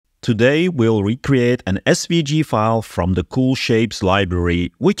Today we'll recreate an SVG file from the Coolshapes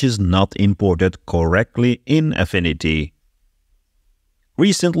library which is not imported correctly in Affinity.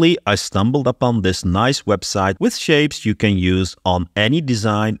 Recently I stumbled upon this nice website with shapes you can use on any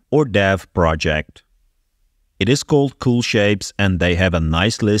design or dev project. It is called Coolshapes and they have a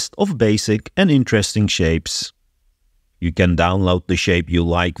nice list of basic and interesting shapes. You can download the shape you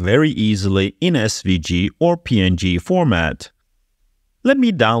like very easily in SVG or PNG format. Let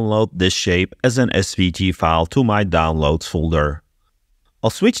me download this shape as an SVG file to my downloads folder. I'll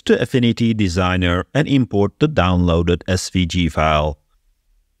switch to Affinity Designer and import the downloaded SVG file.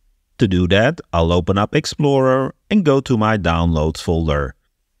 To do that, I'll open up Explorer and go to my downloads folder.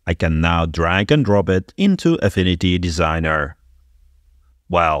 I can now drag and drop it into Affinity Designer.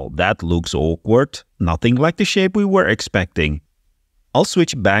 Well, that looks awkward, nothing like the shape we were expecting. I'll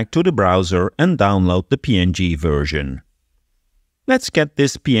switch back to the browser and download the PNG version. Let's get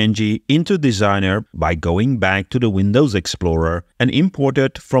this PNG into Designer by going back to the Windows Explorer and import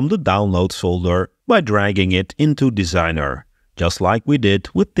it from the Downloads folder by dragging it into Designer, just like we did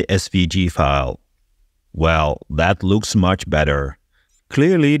with the SVG file. Well, that looks much better.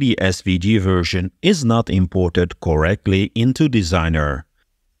 Clearly the SVG version is not imported correctly into Designer.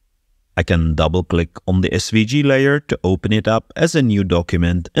 I can double-click on the SVG layer to open it up as a new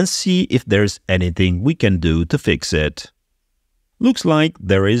document and see if there's anything we can do to fix it. Looks like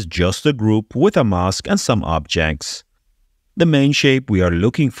there is just a group with a mask and some objects. The main shape we are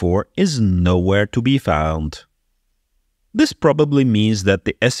looking for is nowhere to be found. This probably means that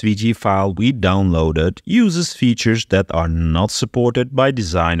the SVG file we downloaded uses features that are not supported by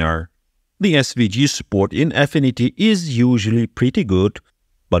Designer. The SVG support in Affinity is usually pretty good,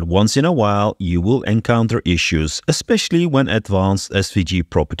 but once in a while you will encounter issues, especially when advanced SVG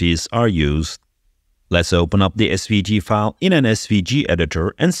properties are used. Let's open up the SVG file in an SVG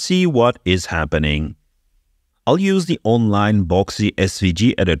editor and see what is happening. I'll use the online Boxy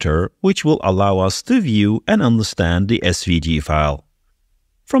SVG editor, which will allow us to view and understand the SVG file.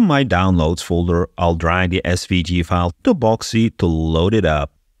 From my downloads folder, I'll drag the SVG file to Boxy to load it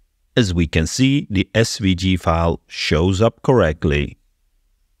up. As we can see, the SVG file shows up correctly.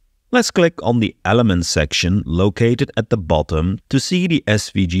 Let's click on the Elements section located at the bottom to see the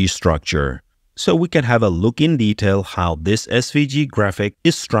SVG structure, so we can have a look in detail how this SVG graphic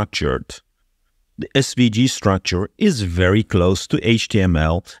is structured. The SVG structure is very close to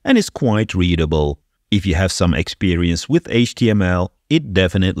HTML and is quite readable. If you have some experience with HTML, it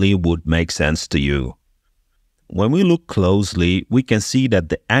definitely would make sense to you. When we look closely, we can see that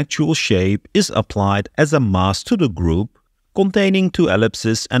the actual shape is applied as a mask to the group, containing two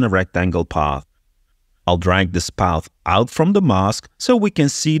ellipses and a rectangle path. I'll drag this path out from the mask so we can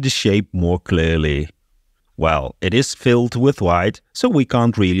see the shape more clearly. Well, it is filled with white, so we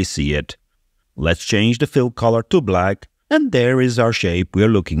can't really see it. Let's change the fill color to black, and there is our shape we're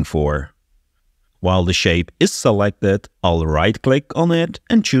looking for. While the shape is selected, I'll right-click on it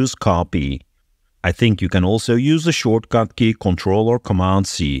and choose Copy. I think you can also use the shortcut key Ctrl or Command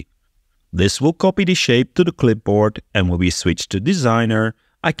C. This will copy the shape to the clipboard, and when we switch to Designer,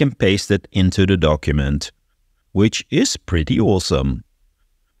 I can paste it into the document, which is pretty awesome.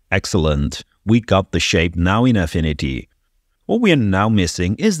 Excellent, we got the shape now in Affinity. What we are now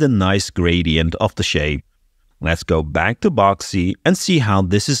missing is the nice gradient of the shape. Let's go back to Boxy and see how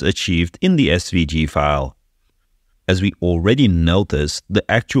this is achieved in the SVG file. As we already noticed, the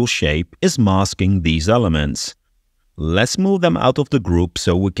actual shape is masking these elements. Let's move them out of the group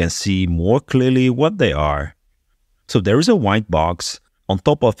so we can see more clearly what they are. So there is a white box. On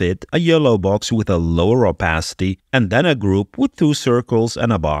top of it, a yellow box with a lower opacity, and then a group with two circles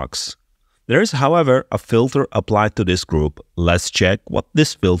and a box. There is, however, a filter applied to this group. Let's check what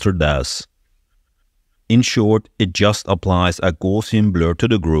this filter does. In short, it just applies a Gaussian blur to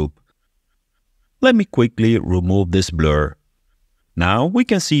the group. Let me quickly remove this blur. Now we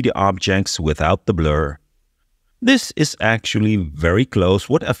can see the objects without the blur. This is actually very close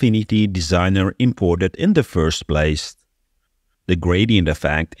what Affinity Designer imported in the first place. The gradient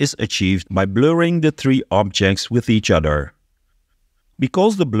effect is achieved by blurring the three objects with each other.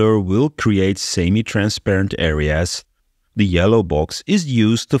 Because the blur will create semi-transparent areas, the yellow box is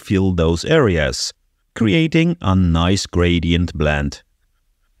used to fill those areas, creating a nice gradient blend.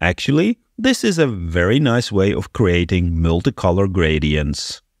 Actually, this is a very nice way of creating multicolor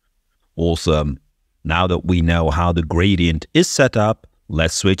gradients. Awesome! Now that we know how the gradient is set up,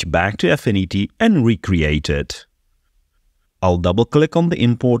 let's switch back to Affinity and recreate it. I'll double-click on the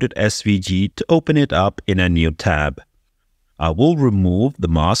imported SVG to open it up in a new tab. I will remove the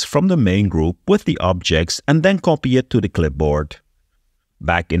mask from the main group with the objects and then copy it to the clipboard.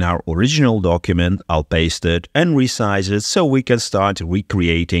 Back in our original document, I'll paste it and resize it so we can start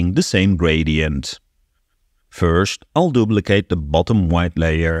recreating the same gradient. First, I'll duplicate the bottom white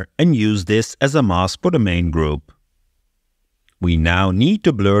layer and use this as a mask for the main group. We now need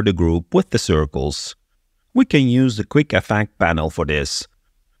to blur the group with the circles. We can use the Quick Effect panel for this.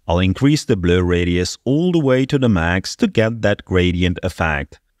 I'll increase the blur radius all the way to the max to get that gradient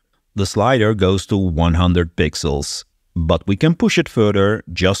effect. The slider goes to 100 pixels, but we can push it further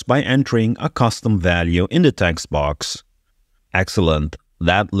just by entering a custom value in the text box. Excellent,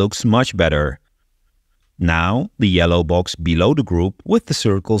 that looks much better. Now, the yellow box below the group with the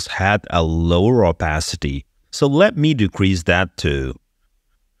circles had a lower opacity, so let me decrease that too.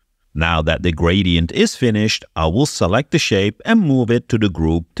 Now that the gradient is finished, I will select the shape and move it to the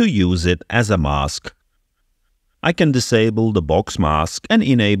group to use it as a mask. I can disable the box mask and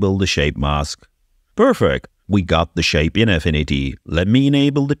enable the shape mask. Perfect! We got the shape in Affinity. Let me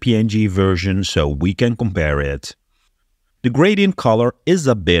enable the PNG version so we can compare it. The gradient color is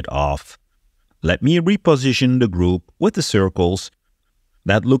a bit off. Let me reposition the group with the circles.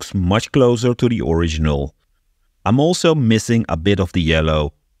 That looks much closer to the original. I'm also missing a bit of the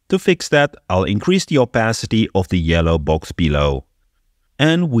yellow. To fix that, I'll increase the opacity of the yellow box below.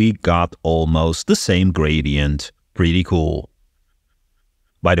 And we got almost the same gradient. Pretty cool.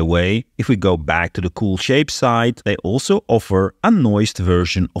 By the way, if we go back to the Coolshapes site, they also offer a noised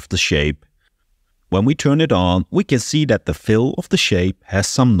version of the shape. When we turn it on, we can see that the fill of the shape has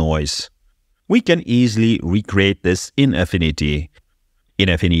some noise. We can easily recreate this in Affinity. In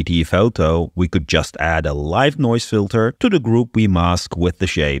Affinity Photo, we could just add a live noise filter to the group we mask with the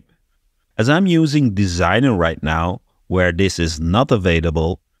shape. As I'm using Designer right now, where this is not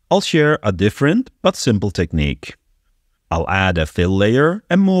available, I'll share a different but simple technique. I'll add a fill layer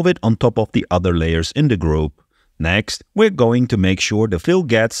and move it on top of the other layers in the group. Next, we're going to make sure the fill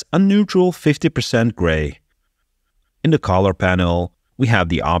gets a neutral 50% gray. In the color panel, we have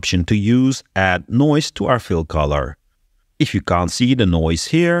the option to use Add Noise to our fill color. If you can't see the noise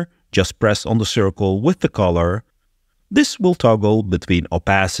here, just press on the circle with the color. This will toggle between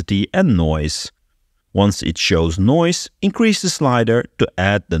opacity and noise. Once it shows noise, increase the slider to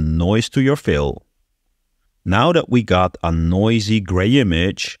add the noise to your fill. Now that we got a noisy gray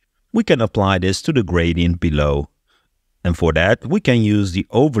image, we can apply this to the gradient below. And for that, we can use the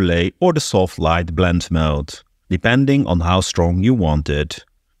overlay or the soft light blend mode, depending on how strong you want it.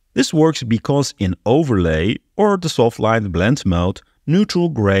 This works because in overlay or the soft light blend mode, neutral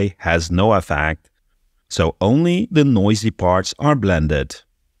gray has no effect, so only the noisy parts are blended.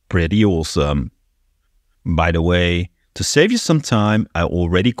 Pretty awesome. By the way, to save you some time, I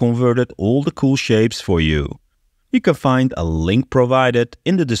already converted all the cool shapes for you. You can find a link provided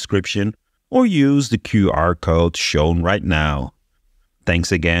in the description or use the QR code shown right now.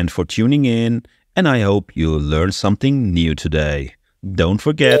 Thanks again for tuning in, and I hope you learned something new today. Don't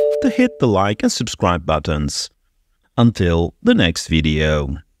forget to hit the like and subscribe buttons. Until the next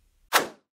video.